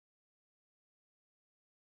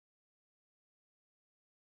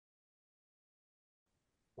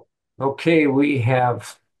Okay, we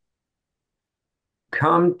have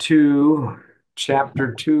come to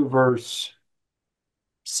chapter 2, verse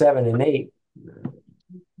 7 and 8.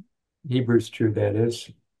 Hebrews 2, that is,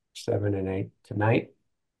 7 and 8 tonight.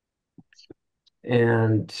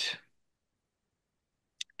 And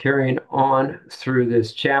carrying on through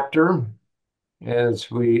this chapter as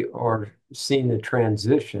we are seeing the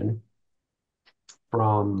transition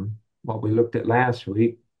from what we looked at last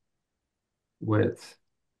week with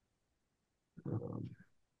um,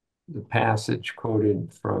 the passage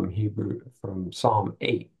quoted from Psalm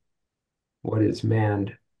 8. What is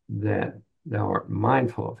man that thou art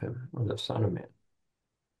mindful of him, or the Son of Man,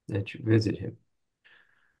 that you visit him?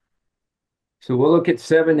 So we'll look at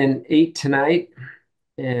 7 and 8 tonight,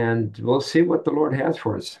 and we'll see what the Lord has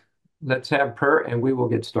for us. Let's have prayer, and we will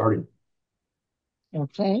get started.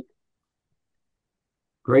 Okay.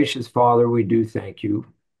 Gracious Father, we do thank you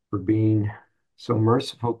for being so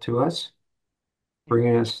merciful to us,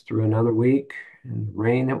 bringing us through another week, and the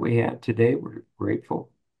rain that we had today. We're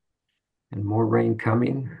grateful, and more rain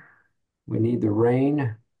coming. We need the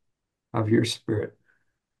rain of your Spirit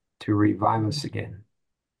to revive us again.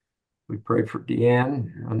 We pray for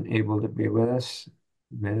Deanne, unable to be with us.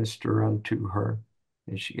 Minister unto her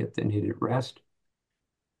as she get the needed rest.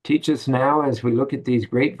 Teach us now as we look at these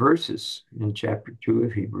great verses in chapter 2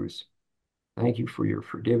 of Hebrews. Thank you for your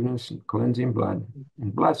forgiveness and cleansing blood,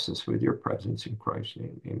 and bless us with your presence in Christ's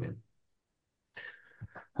name. Amen.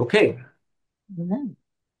 Okay, Amen.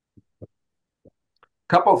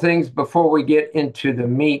 couple things before we get into the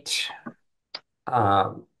meat.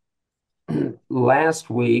 Uh, Last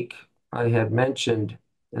week, I had mentioned,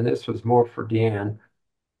 and this was more for Deanne,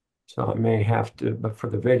 so I may have to, but for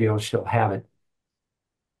the video, she'll have it.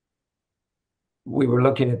 We were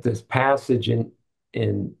looking at this passage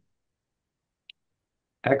in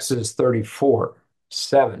Exodus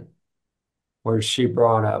 34:7, where she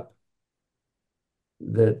brought up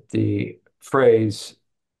that the phrase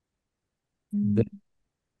that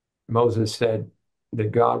Moses said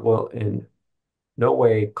that God will in no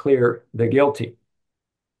way clear the guilty.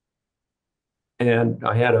 And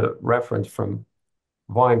I had a reference from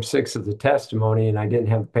volume 6 of the testimony, and I didn't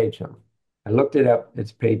have the page number. I looked it up.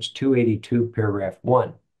 It's page 282, paragraph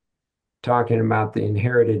 1, talking about the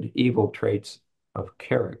inherited evil traits of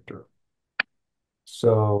character.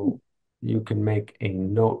 So you can make a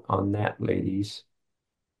note on that, ladies.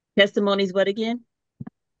 Testimonies, what again?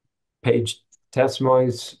 Page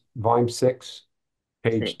testimonies, volume 6,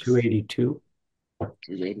 page 6. 282,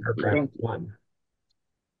 282. paragraph Thank you. 1.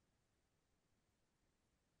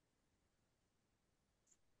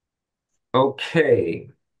 Okay,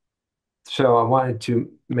 so I wanted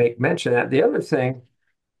to make mention of that. The other thing,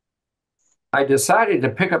 I decided to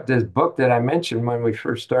pick up this book that I mentioned when we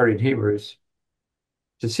first started Hebrews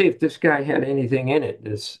to see if this guy had anything in it,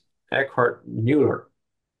 this Eckhart Mueller,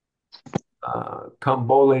 Come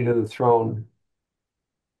Boldly to the Throne.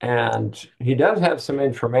 And he does have some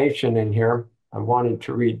information in here. I wanted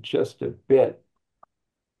to read just a bit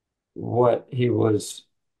what he was,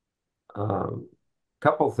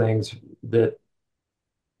 couple things that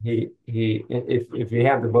if you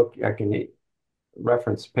have the book, I can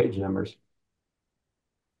reference page numbers.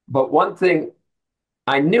 But one thing,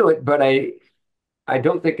 I knew it, but I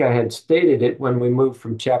don't think I had stated it when we moved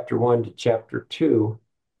from chapter 1 to chapter 2.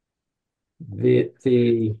 The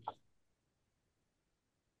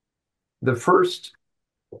the first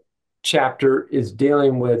chapter is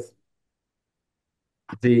dealing with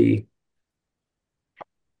the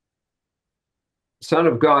Son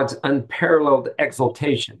of God's unparalleled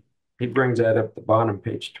exaltation. He brings that up at the bottom,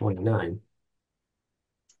 page 29.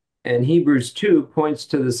 And Hebrews 2 points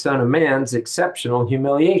to the Son of Man's exceptional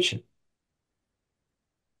humiliation.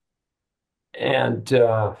 And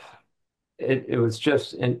it was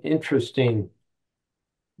just an interesting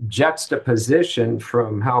juxtaposition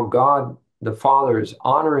from how God the Father is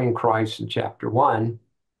honoring Christ in chapter 1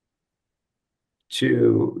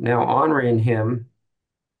 to now honoring him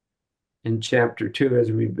in chapter 2,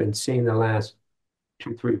 as we've been seeing the last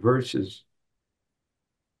 2, 3 verses.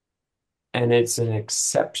 And it's an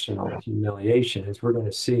exceptional humiliation, as we're going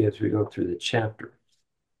to see as we go through the chapter.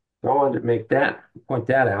 So I wanted to point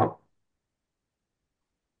that out.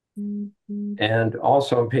 And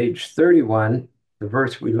also on page 31, the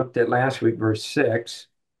verse we looked at last week, verse 6,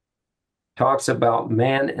 talks about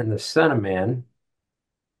man and the Son of Man.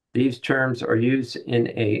 These terms are used in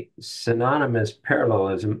a synonymous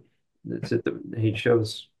parallelism. He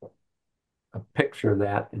shows a picture of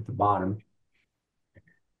that at the bottom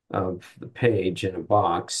of the page in a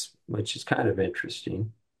box, which is kind of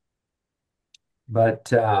interesting. But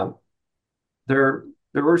they're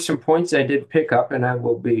there were some points I did pick up, and I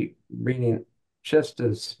will be reading just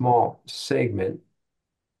a small segment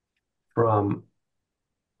from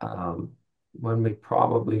when we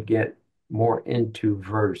probably get more into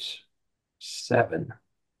verse 7,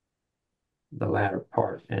 the latter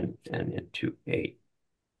part, and into 8.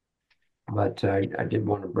 But I did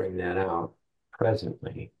want to bring that out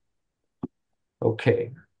presently.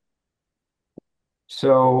 Okay,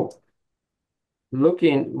 so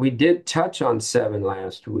we did touch on 7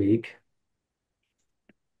 last week.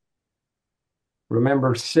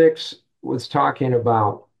 Remember, 6 was talking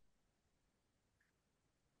about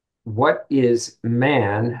what is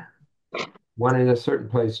man. One in a certain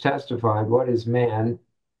place testified, what is man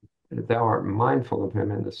that thou art mindful of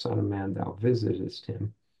him, and the Son of Man thou visitest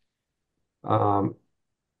him. Um,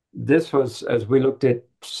 this was, as we looked at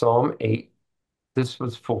Psalm 8, this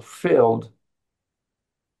was fulfilled.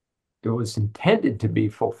 It was intended to be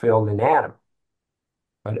fulfilled in Adam,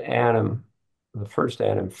 but Adam, the first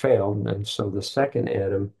Adam failed, and so the second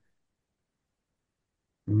Adam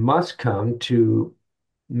must come to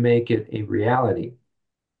make it a reality.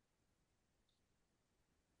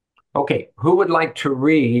 Okay, who would like to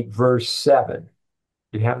read verse 7?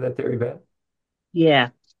 Do you have that there, Yvette? Yeah.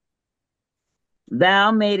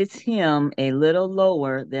 Thou madest him a little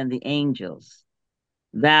lower than the angels.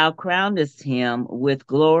 Thou crownedst him with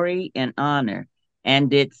glory and honor, and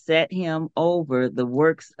didst set him over the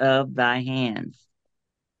works of thy hands.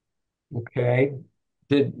 Okay.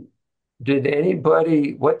 Did did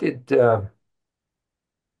anybody what did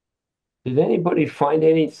anybody find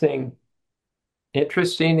anything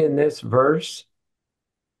interesting in this verse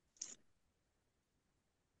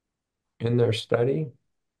in their study?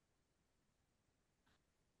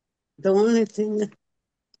 The only thing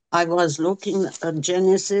I was looking at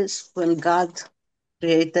Genesis when God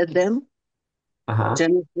created them, Uh-huh.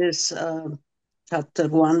 Genesis chapter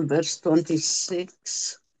 1, verse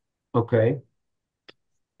 26. Okay.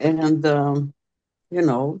 And,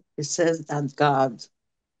 it says that God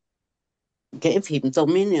gave him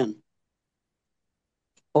dominion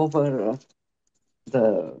over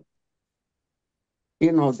the,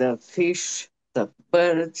 the fish, the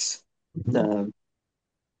birds, Hmm. the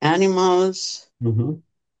animals, Hmm.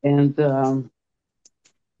 and,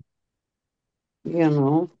 you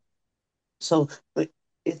know, so it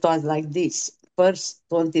was like this. Verse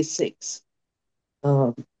 26.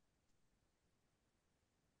 Uh,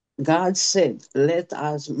 God said, let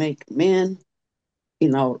us make man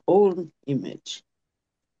in our own image,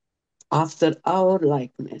 after our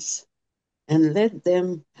likeness, and let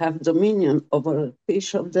them have dominion over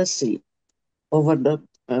fish of the sea, over the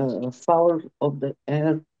fowl of the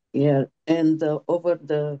air, and over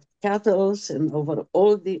the cattle, and over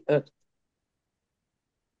all the earth,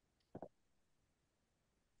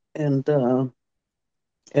 and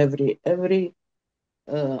every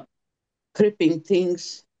uh, creeping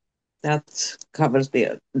things that covers the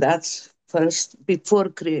earth. That's first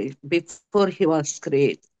before he was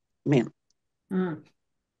created, man. Mm.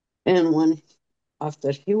 And when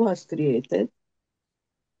after he was created,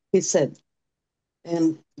 he said,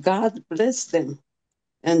 and God blessed them,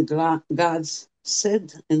 and God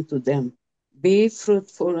said unto them, be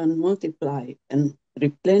fruitful and multiply, and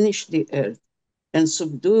replenish the earth, and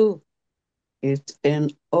subdue it,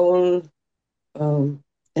 and all um,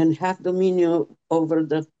 and have dominion over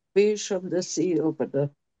the fish of the sea, over the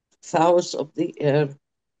fowls of the air,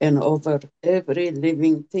 and over every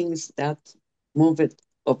living things that moveth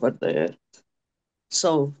over the earth.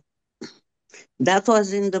 So that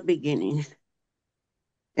was in the beginning.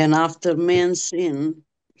 And after man's sin,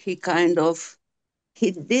 he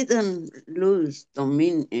didn't lose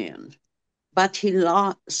dominion, but he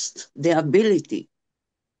lost the ability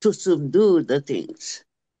to subdue the things.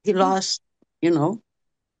 He lost, you know,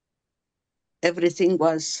 everything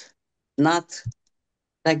was not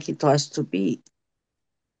like it was to be.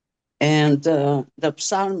 And the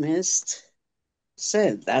psalmist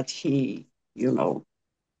said that you know,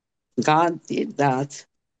 God did that,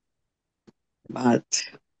 but,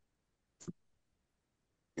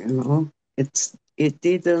 it it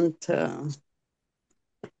didn't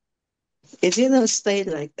stay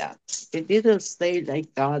like that. It didn't stay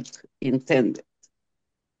like God intended.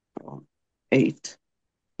 8,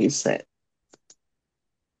 he said.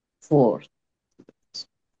 4.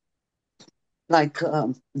 Like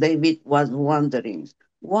David was wondering,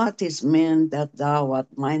 what is man that thou art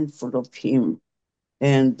mindful of him,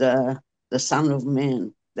 and the Son of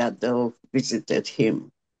Man that thou visited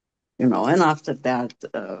him? And after that,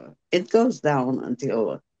 it goes down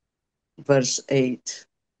until verse 8,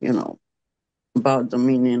 about the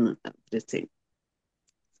meaning of everything.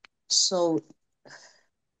 So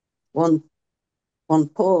when, when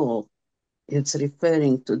Paul is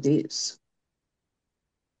referring to this,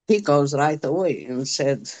 he goes right away and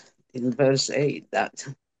said in verse 8 that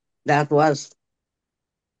that was,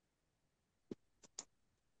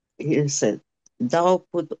 he said, thou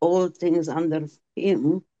put all things under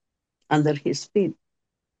him, under his feet.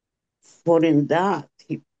 For in that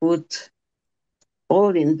he put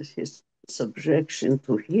all in his subjection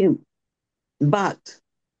to him. But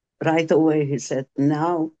right away he said,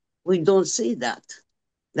 now we don't see that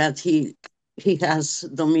he has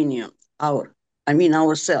dominion.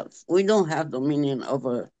 Ourselves. We don't have dominion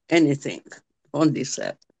over anything on this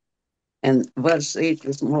earth. And verse 8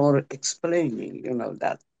 is more explaining, that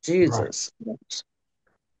Right. Jesus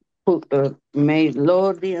who made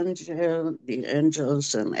Lord the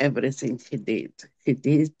angels and everything he did. He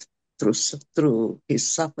did through his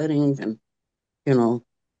suffering and, you know,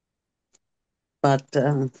 but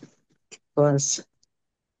was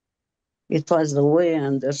it was the way I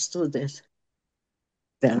understood it.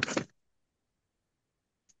 That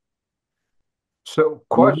So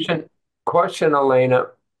question, Elena,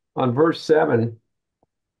 on verse 7,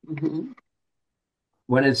 Mhm.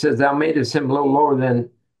 when it says, thou madest him a little lower than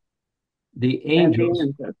the And the angels,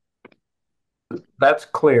 angels. that's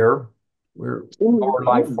clear. We're lower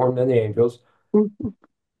life Mhm. form than the angels. Mhm.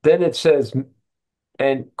 Then it says,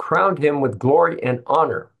 and crowned him with glory and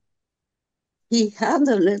honor. He had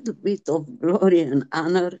a little bit of glory and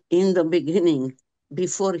honor in the beginning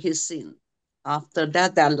before his sin. After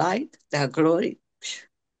that, that light, that glory,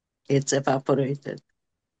 it's evaporated.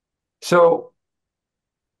 So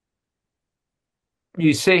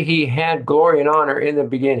you say he had glory and honor in the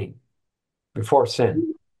beginning before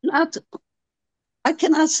sin. Not, I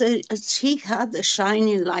cannot say he had a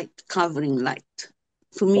shining light, covering light.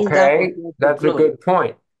 To me, that was Okay, not the that's a glory, good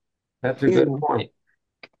point. That's a you good know. point.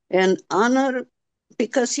 And honor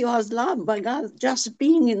because he was loved by God. Just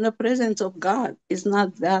being in the presence of God is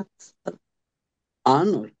not that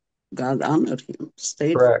honor. God honored him,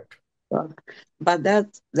 stayed for Correct. God. But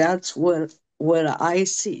that's where I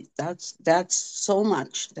see. That's so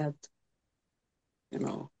much that, you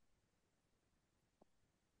know.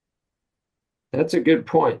 That's a good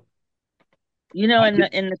point. In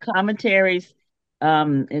the commentaries,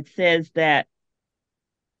 it says that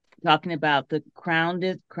talking about the crowned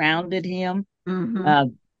him. Mm-hmm. Uh,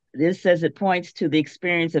 this says it points to the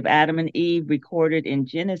experience of Adam and Eve recorded in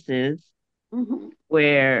Genesis, Mhm.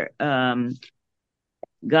 where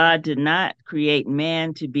God did not create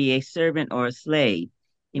man to be a servant or a slave.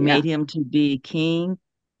 He Yeah. made him to be king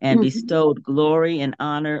and Mhm. bestowed glory and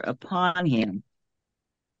honor upon him.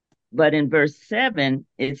 But in verse 7,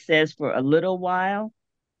 it says for a little while,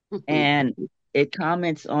 Mhm. and it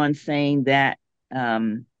comments on saying that,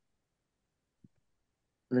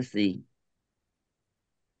 let's see,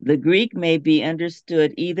 the Greek may be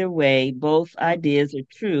understood either way. Both ideas are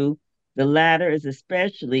true. The latter is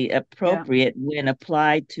especially Yeah. appropriate when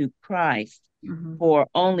applied to Christ, Mm-hmm. for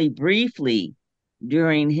only briefly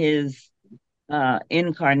during his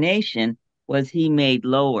incarnation was he made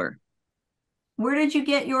lower. Where did you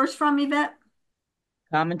get yours from, Yvette?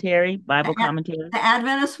 Commentary, The, Bible Ad- commentary? the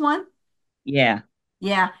Adventist one? Yeah.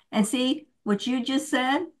 Yeah. And see what you just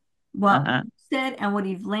said, what Uh-huh. you said, and what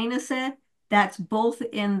Evelena said. That's both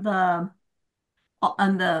in the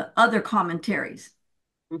on the other commentaries.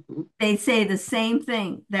 Mhm. They say the same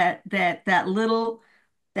thing that little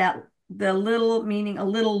that the little meaning a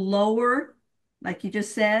little lower, like you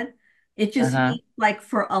just said. It just Uh-huh. means like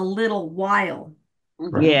for a little while.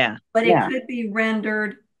 Right. Mhm. Yeah. But it Yeah. could be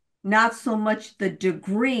rendered not so much the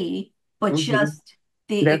degree, but Mhm. just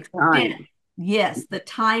the The extent. time. Yes, the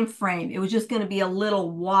time frame. It was just going to be a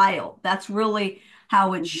little while. That's really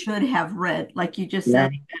how it Mhm. should have read, like you just Yeah.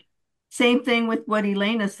 said. Same thing with what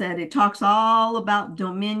Elena said. It talks all about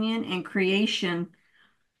dominion and creation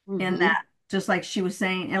in Mhm. that, just like she was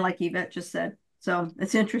saying, and like Yvette just said. So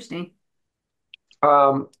it's interesting.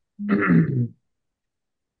 Um,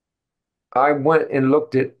 I went and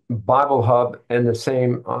looked at Bible Hub, and the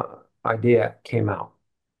same idea came out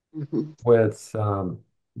Mhm. with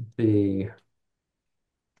the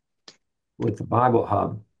with the Bible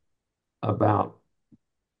Hub about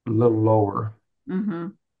a little lower, Hmm.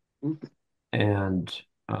 Mhm. and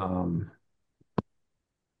um,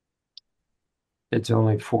 it's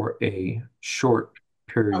only for a short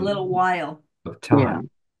A period little while. of Yeah. time.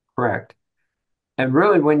 Correct. And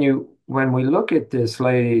really, when we look at this,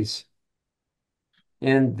 ladies,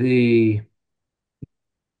 in the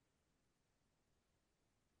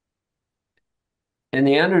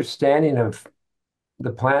understanding of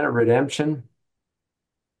the plan of redemption,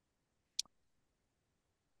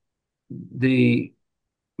 the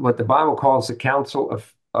what the Bible calls the counsel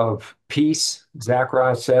of peace,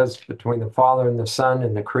 Zechariah says, between the Father and the Son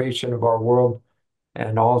and the creation of our world,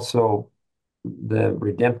 and also the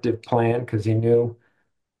redemptive plan, because he knew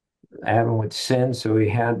Adam would sin, so he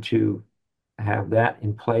had to have that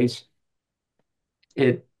in place.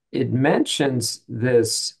 It mentions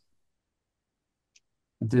this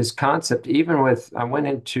concept even with, I went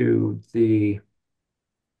into the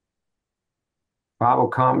Bible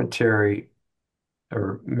commentary,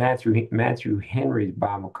 or Matthew Henry's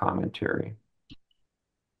Bible commentary,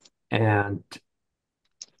 and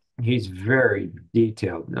he's very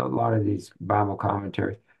detailed. A lot of these Bible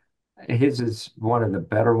commentaries, his is one of the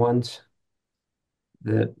better ones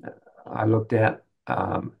that I looked at,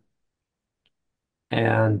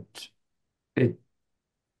 and it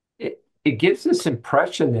it gives this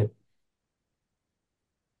impression that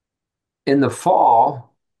in the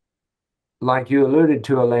fall, like you alluded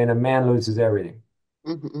to, Elena, man loses everything.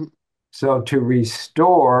 Mm-hmm. So to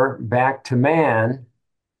restore back to man,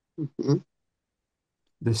 Mm-hmm.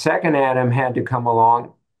 the second Adam had to come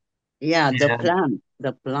along. Yeah, And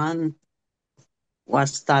the plan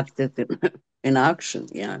was started in action.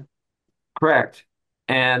 Yeah. correct.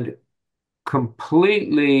 And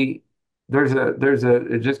completely,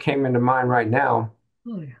 it just came into mind right now.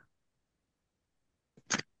 Oh, yeah.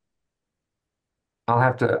 I'll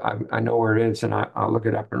have to, I know where it is, and I'll look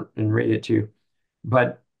it up and read it to you.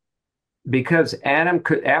 But because Adam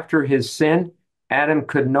could, after his sin, Adam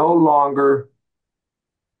could no longer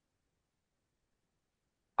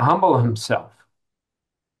humble himself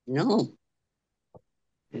No,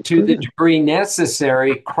 it to the couldn't. degree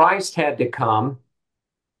necessary. Christ had to come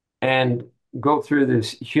and go through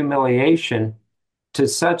this humiliation to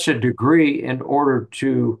such a degree in order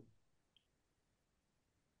to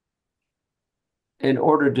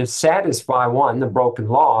satisfy one, the broken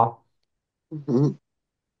law, Mm-hmm.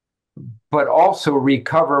 but also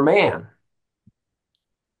recover man.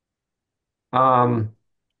 Um,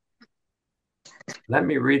 Let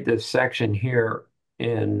me read this section here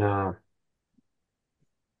in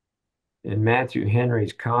Matthew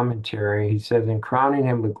Henry's commentary. He says, in crowning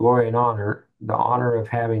him with glory and honor, the honor of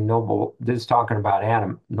having noble, this is talking about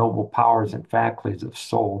Adam, noble powers and faculties of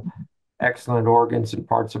soul, excellent organs and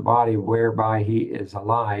parts of body, whereby he is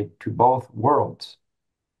allied to both worlds,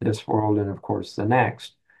 this world and of course the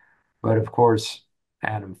next. But of course,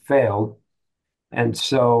 Adam failed. And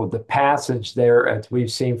so the passage there, as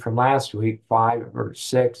we've seen from last week, 5 or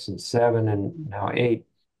 6 and 7 and now 8,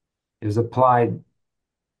 is applied,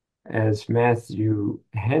 as Matthew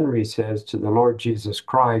Henry says, to the Lord Jesus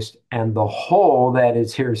Christ, and the whole that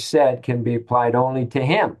is here said can be applied only to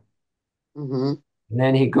him. Mm-hmm. And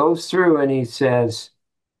then he goes through and he says,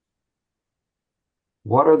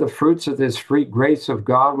 what are the fruits of this free grace of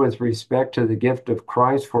God with respect to the gift of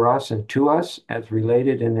Christ for us and to us, as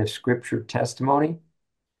related in this scripture testimony?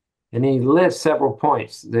 And he lists several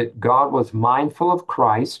points that God was mindful of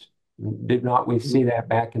Christ. Did not we see that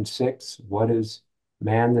back in 6? What is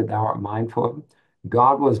man that thou art mindful of?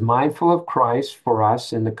 God was mindful of Christ for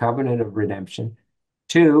us in the covenant of redemption.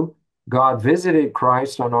 2, God visited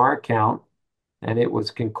Christ on our account, and it was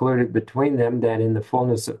concluded between them that in the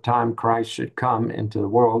fullness of time Christ should come into the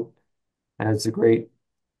world as the great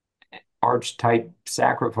archetype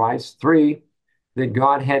sacrifice. 3, that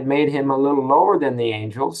God had made him a little lower than the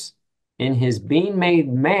angels in his being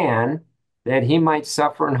made man, that he might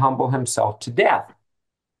suffer and humble himself to death.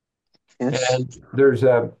 Yes. And there's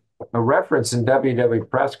a reference in W.W.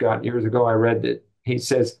 Prescott years ago, I read that he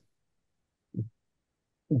says,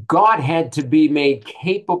 God had to be made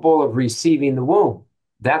capable of receiving the womb.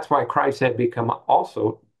 That's why Christ had become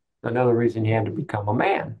also another reason he had to become a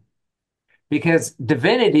man. Because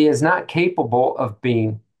divinity is not capable of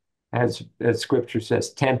being, as scripture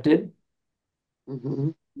says, tempted,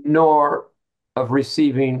 Mm-hmm. nor of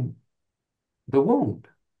receiving the wound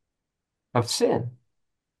of sin.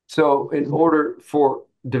 So in order for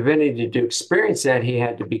divinity to experience that, he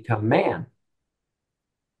had to become man.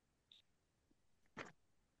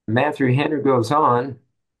 Matthew Henry goes on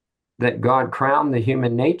that God crowned the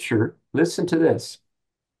human nature. Listen to this.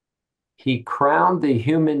 He crowned the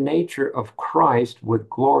human nature of Christ with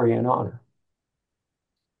glory and honor.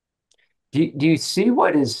 Do you see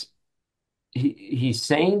what he's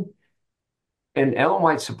saying? And Ellen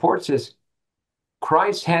White supports this.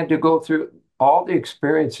 Christ had to go through all the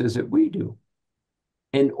experiences that we do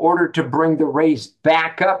in order to bring the race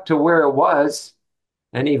back up to where it was,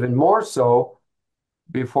 and even more so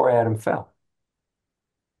before Adam fell.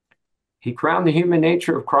 He crowned the human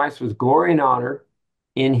nature of Christ with glory and honor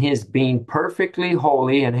in his being perfectly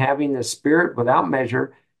holy and having the Spirit without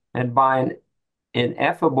measure, and by an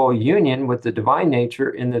ineffable union with the divine nature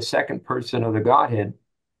in the second person of the Godhead,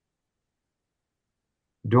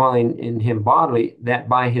 dwelling in him bodily, that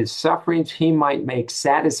by his sufferings he might make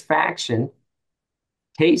satisfaction,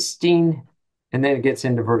 tasting, and then it gets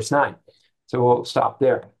into verse 9. So we'll stop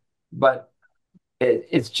there. But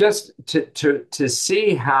it's just to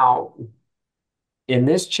see how in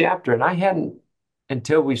this chapter, and I hadn't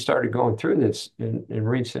until we started going through this in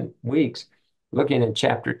recent weeks, looking at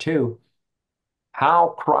chapter 2, how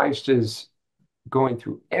Christ is going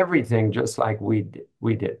through everything just like we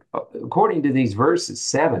did. According to these verses,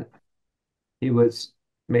 7, he was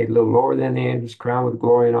made a little lower than the angels, crowned with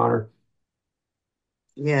glory and honor,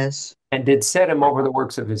 Yes. and did set him over the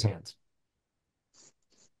works of his hands.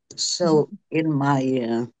 So in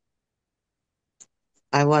my,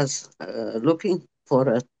 I was looking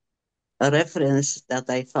for a reference that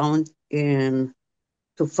I found in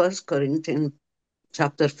to 1 Corinthians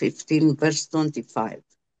chapter 15, verse 25.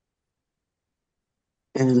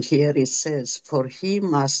 And here it says, for he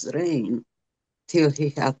must reign till he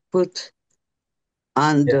hath put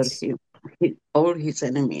under Yes. him all his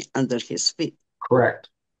enemy under his feet. Correct.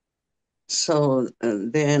 So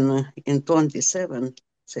then in 27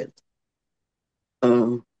 said,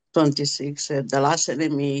 26 said, the last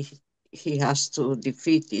enemy he has to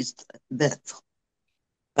defeat is death.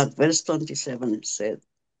 But verse 27 said,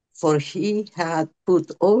 for he had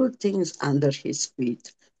put all things under his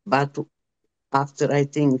feet. But after, I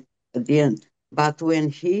think, at the end, but when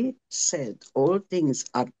he said all things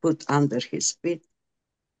are put under his feet,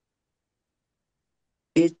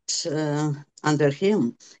 it under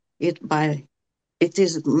him, it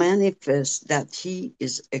is manifest that he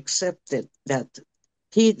is accepted, that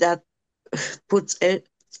he that puts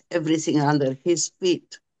everything under his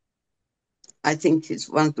feet, I think he's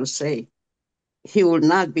want to say, he will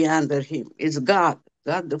not be under him. It's God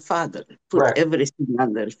the Father, put Correct. everything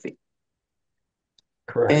under feet.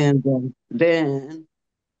 Correct. And then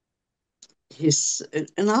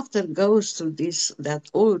and after goes to this, that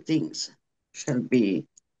all things shall be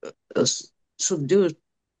subdued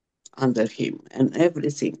under him, and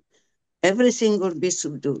everything will be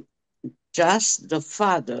subdued. Just the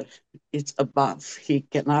Father is above. He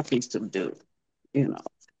cannot be subdued.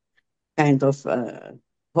 Kind of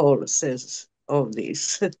Paul says all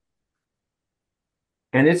this.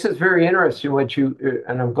 And this is very interesting what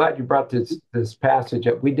and I'm glad you brought this passage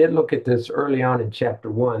up. We did look at this early on in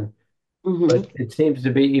chapter 1, but it seems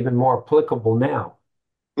to be even more applicable now.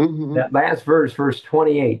 That last verse, verse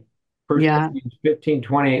 28, 1 Corinthians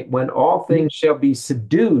 15:28, when all things shall be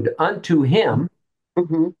subdued unto him,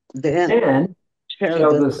 then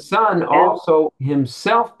shall the Son also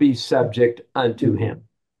himself be subject unto him.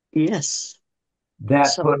 Yes. That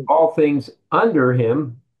put all things under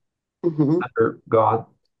him, under God,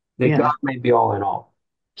 that God may be all in all.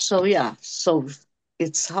 So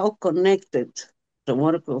it's how connected the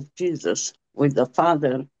work of Jesus with the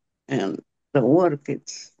Father and the work.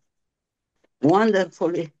 It's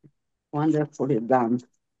wonderfully done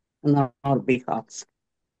on our behalf.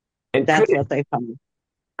 And that's what I found.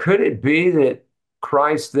 Could it be that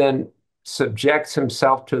Christ then subjects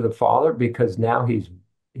himself to the Father because now he's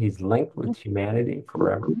linked with humanity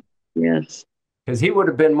forever? Yes. Because he would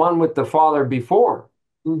have been one with the Father before.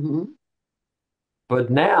 But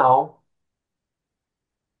now,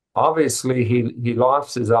 obviously, he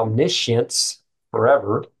lost his omniscience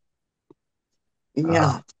forever.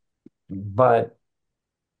 Yeah. But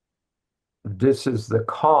this is the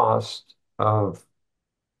cost of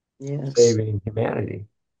saving humanity.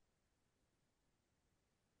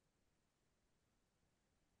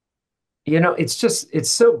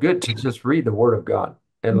 It's so good to just read the Word of God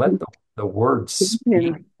and let the Word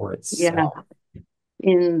speak for itself. Yeah.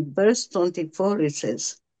 In verse 24, it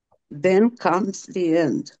says, then comes the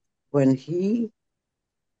end when he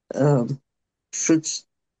should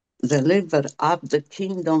deliver up the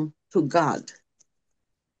kingdom to God.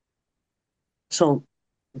 So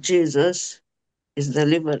Jesus is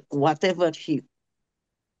delivered, whatever he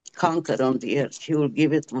conquered on the earth, he will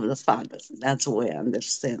give it to the Father. That's the way I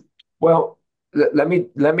understand. Well, let me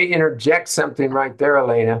interject something right there,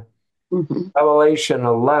 Elena. Revelation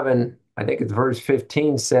 11, I think it's verse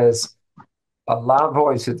 15, says, a loud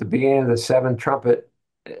voice at the beginning of the seventh trumpet.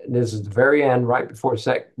 This is the very end, right before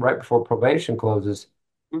probation closes.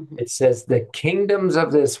 It says, the kingdoms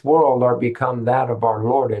of this world are become that of our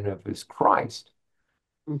Lord and of his Christ.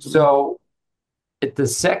 So at the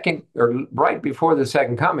second, or right before the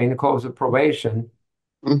second coming, the close of probation,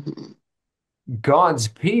 God's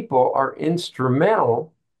people are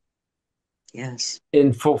instrumental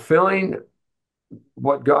in fulfilling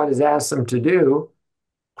what God has asked them to do,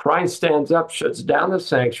 Christ stands up, shuts down the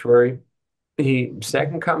sanctuary.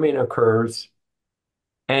 Second coming occurs,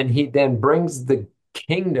 and he then brings the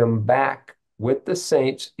kingdom back with the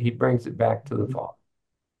saints. He brings it back to the Father.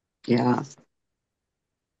 Yeah.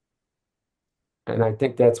 And I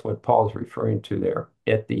think that's what Paul's referring to there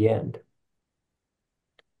at the end.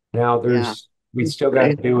 Now, Yeah. we still got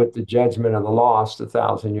to do with the judgment of the lost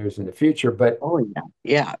 1,000 years in the future, but Oh, yeah.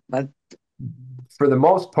 Yeah. But for the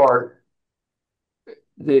most part,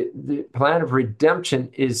 the plan of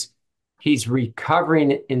redemption is he's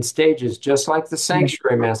recovering in stages, just like the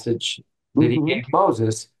sanctuary message that he gave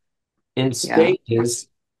Moses. In yeah. stages,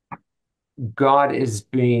 God is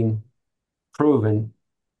being proven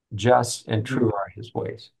just and true are his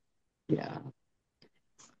ways. Yeah.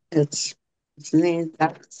 It's neat.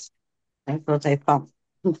 That's what I found.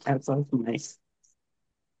 That was nice.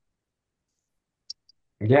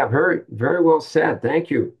 Yeah, very, very well said.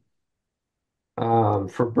 Thank you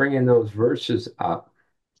for bringing those verses up.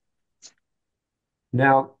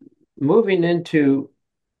 Now, moving into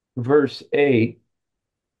verse 8,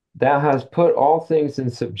 thou hast put all things in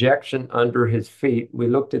subjection under his feet. We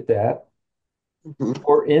looked at that.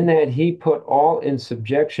 For in that he put all in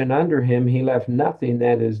subjection under him, he left nothing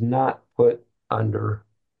that is not put under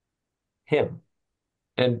him.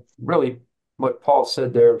 And really, what Paul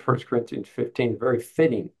said there in 1 Corinthians 15, very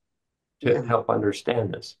fitting to help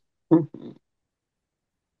understand this.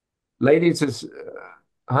 Ladies,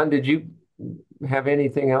 Hun, did you have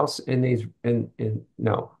anything else in these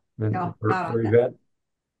no. No, Verse not on where you that. read?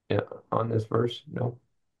 Yeah, on this verse? No.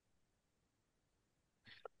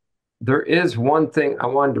 There is one thing I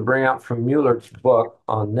wanted to bring out from Mueller's book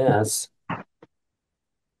on this.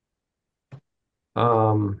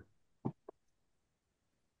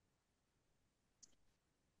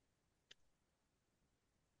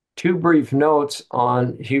 Two brief notes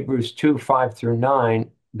on Hebrews 2, 5 through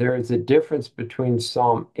 9. There is a difference between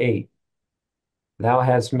Psalm 8. Thou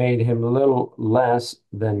hast made him little less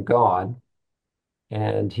than God,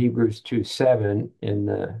 and Hebrews 2, 7 in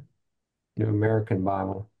the New American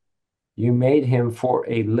Bible. You made him for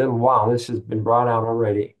a little while. This has been brought out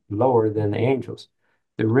already, lower than the angels.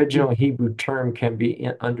 The original Hebrew term can be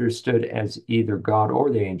understood as either God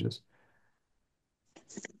or the angels.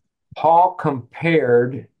 Paul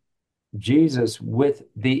compared Jesus with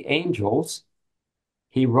the angels.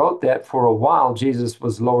 He wrote that for a while Jesus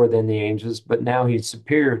was lower than the angels, but now he's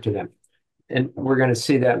superior to them. And we're going to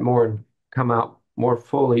see that more come out more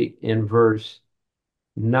fully in verse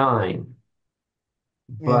 9.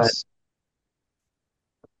 But Yes.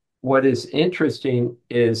 what is interesting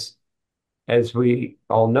is, as we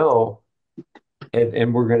all know,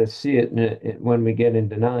 and we're going to see it when we get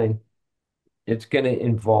into 9, it's going to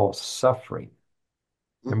involve suffering.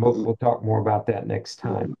 And we'll talk more about that next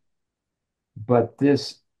time. But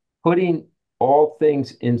this putting all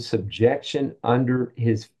things in subjection under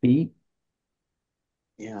his feet.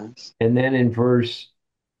 Yes. And then in verse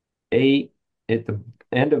 8, at the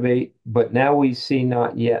end of 8, but now we see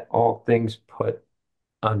not yet all things put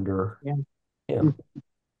under him.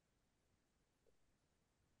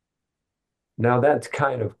 Now that's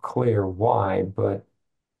kind of clear why, but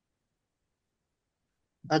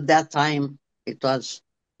At that time, it was,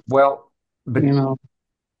 well, but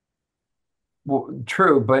well,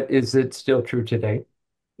 true, but is it still true today?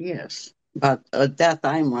 yes. But at that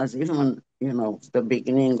time was even, the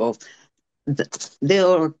beginning of, they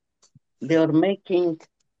are making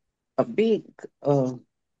a big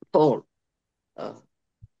toll, uh,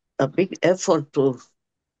 a big effort to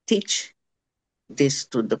teach this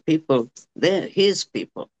to the people, his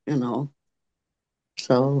people.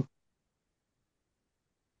 So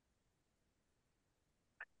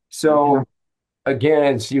So again,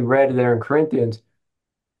 as you read there in Corinthians,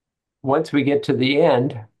 once we get to the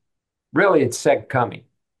end, really it's second coming.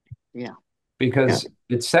 yeah. Because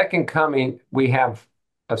it's second coming, we have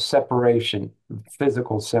a separation,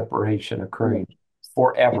 physical separation occurring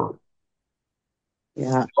forever.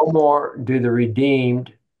 Yeah. No more do the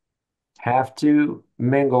redeemed have to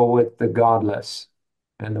mingle with the godless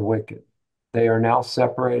and the wicked. They are now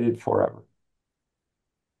separated forever.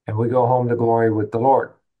 And we go home to glory with the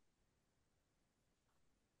Lord.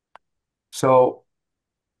 So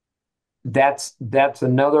that's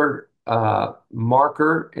another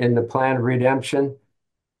marker in the plan of redemption.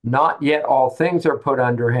 Not yet all things are put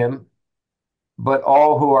under him, but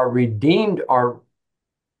all who are redeemed are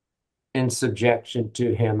in subjection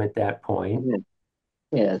to him at that point.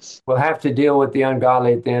 Yes. We'll have to deal with the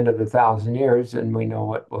ungodly at the end of the 1,000 years, and we know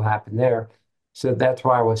what will happen there. So that's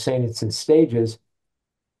why I was saying it's in stages.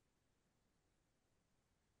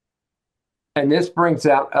 And this brings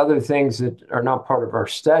out other things that are not part of our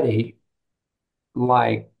study,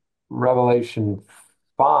 like Revelation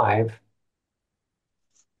 5.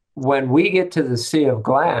 When we get to the sea of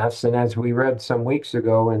glass, and as we read some weeks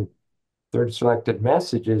ago in Third Selected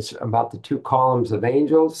Messages about the two columns of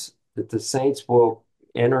angels, that the saints will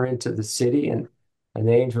enter into the city and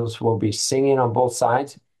the angels will be singing on both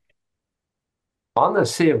sides. On the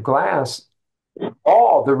sea of glass,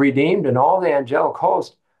 all the redeemed and all the angelic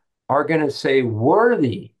host are going to say,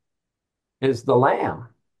 "Worthy is the Lamb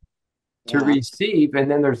to Yeah. receive." And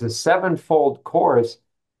then there's a sevenfold chorus: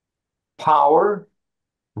 power,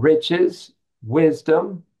 riches,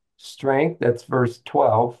 wisdom, strength. That's verse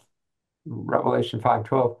 12, Revelation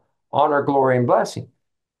 5:12. Honor, glory, and blessing.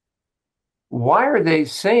 Why are they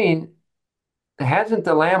saying, hasn't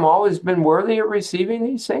the Lamb always been worthy of receiving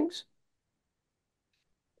these things?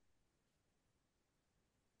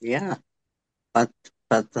 Yeah. But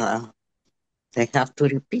they have to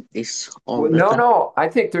repeat this all Well, the no, time. no. I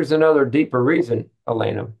think there's another deeper reason,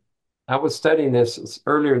 Elena. I was studying this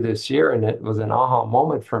earlier this year, and it was an aha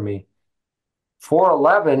moment for me.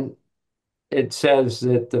 4:11, it says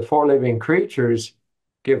that the four living creatures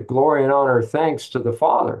give glory and honor, thanks to the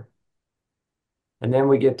Father. And then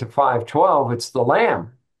we get to 5:12, it's the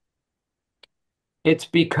Lamb. It's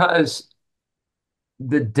because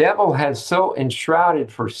the devil has so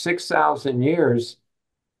enshrouded for 6,000 years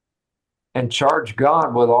and charged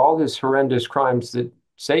God with all these horrendous crimes that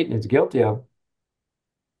Satan is guilty of,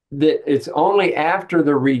 that it's only after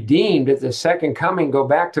the redeemed at the second coming go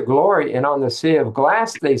back to glory, and on the sea of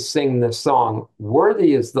glass they sing the song,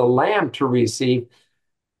 "Worthy is the Lamb to receive,"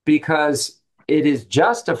 because it is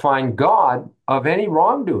justifying God of any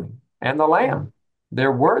wrongdoing, and the Lamb.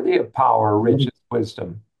 They're worthy of power, riches,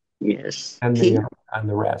 wisdom, Yes. and He,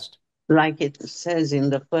 the rest. like it says in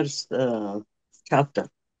the first chapter,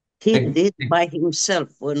 he Ex- did by himself.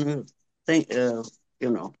 When we think,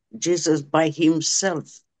 Jesus by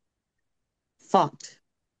himself fought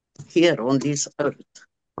here on this earth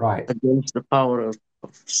Right. against the power of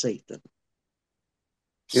Satan.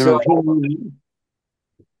 So He,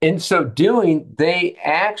 in so doing, they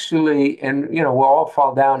actually, and we'll all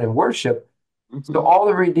fall down and worship. So Mhm. all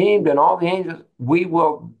the redeemed and all the angels,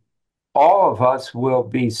 all of us will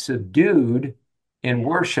be subdued in Yeah.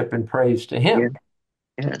 worship and praise to Yeah. him.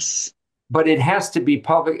 Yes. But it has to be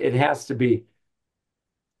public, it has to be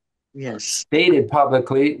Yes. stated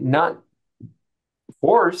publicly, not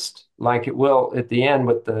forced like it will at the end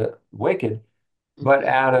with the wicked, but Mhm.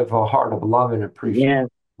 out of a heart of love and appreciation Yes.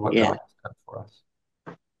 of what Yeah. God has done for us.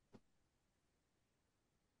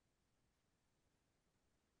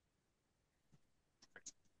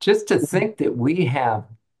 Just to think that we have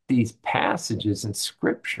these passages in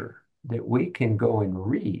scripture that we can go and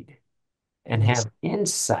read and Yes. have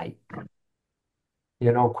insight,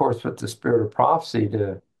 of course, with the spirit of prophecy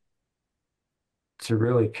to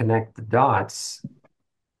really connect the dots.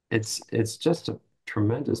 It's just a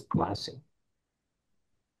tremendous blessing.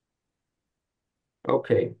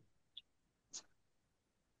 Okay.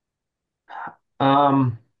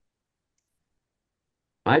 Um,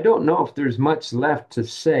 I don't know if there's much left to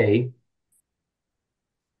say.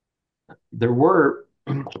 There were,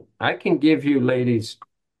 I can give you, ladies,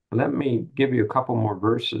 let me give you a couple more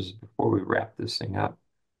verses before we wrap this thing up.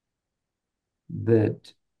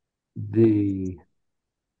 That the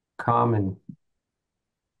common,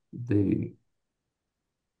 the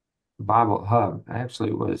Bible Hub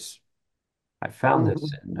actually I found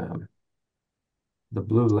this Mhm. in the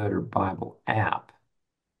Blue Letter Bible app,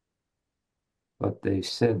 but they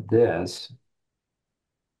said this: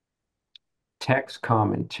 text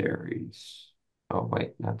commentaries. Oh,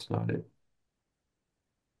 wait, that's not it.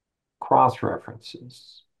 Cross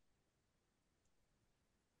references.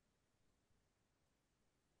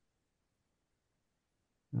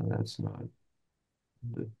 No, that's not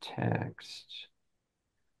the text.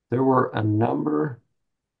 There were a number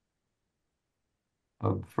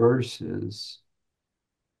of verses.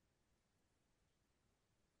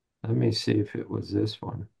 Let me see if it was this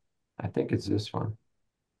one. I think it's this one.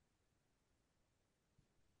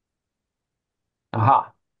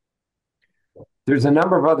 Aha. There's a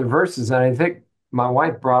number of other verses, and I think my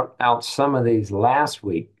wife brought out some of these last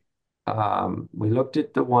week. We looked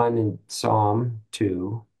at the one in Psalm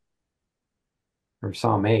 2 or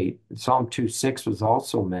Psalm 8. Psalm 2:6 was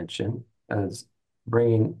also mentioned as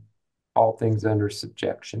bringing all things under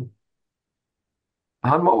subjection.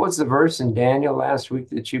 Hon, what was the verse in Daniel last week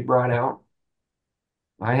that you brought out?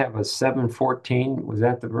 I have a 7:14. Was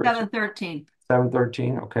that the verse? 7:13.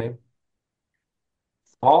 7:13. Okay.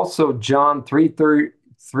 Also, John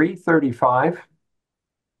 3:35.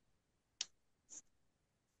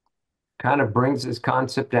 kind of brings this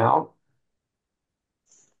concept out.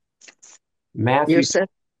 You Matthew, said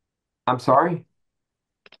I'm sorry,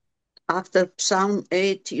 after Psalm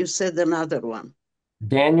 8, you said another one.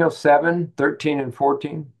 Daniel 7, 13 and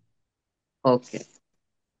 14. Okay.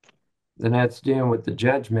 Then that's dealing with the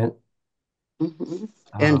judgment Mhm.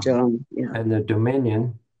 And John, yeah. and the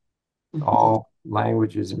dominion. Mhm. All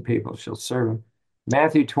languages and people shall serve him.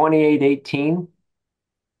 Matthew 28, 18.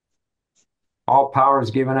 All power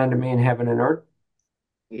is given unto me in heaven and earth.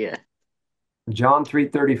 Yeah, John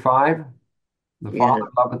 3:35. The yeah.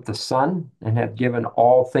 Father loveth the Son and hath given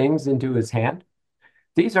all things into his hand.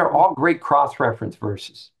 These are all great cross-reference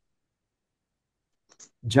verses.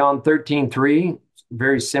 John 13:3,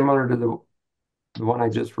 very similar to the one I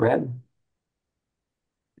just read.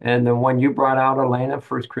 And the one you brought out, Elena,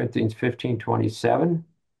 1 Corinthians 15:27.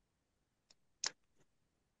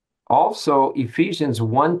 Also, Ephesians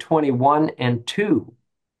 1:21 and 2.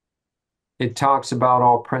 It talks about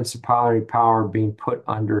all principality power being put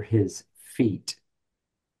under his feet.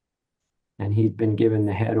 And he's been given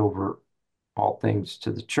the head over all things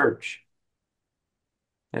to the church.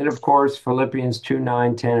 And of course, Philippians 2,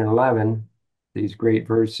 9, 10, and 11, these great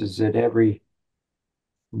verses that every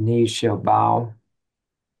knee shall bow,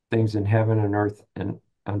 things in heaven and earth and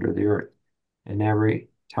under the earth, and every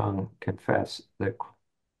tongue confess that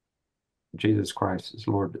Jesus Christ is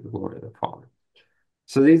Lord to the glory of the Father.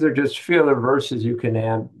 So these are just a few other verses you can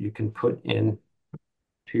add, you can put in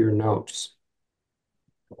to your notes.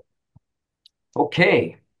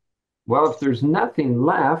 Okay, well, if there's nothing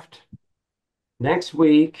left, next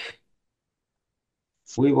week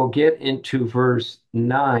we will get into verse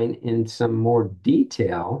 9 in some more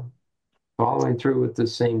detail, following through with the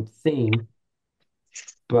same theme,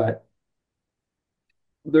 but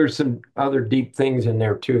there's some other deep things in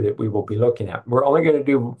there too that we will be looking at. We're only going to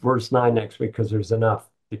do verse 9 next week because there's enough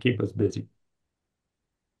to keep us busy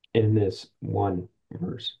in this one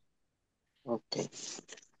verse. Okay.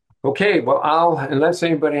 Okay, well, unless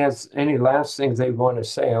anybody has any last things they want to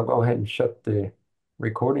say, I'll go ahead and shut the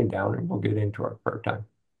recording down and we'll get into our prayer time.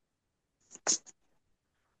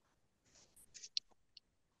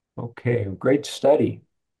 Okay, great study.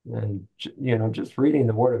 And, just reading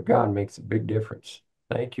the Word of God makes a big difference.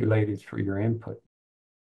 Thank you, ladies, for your input.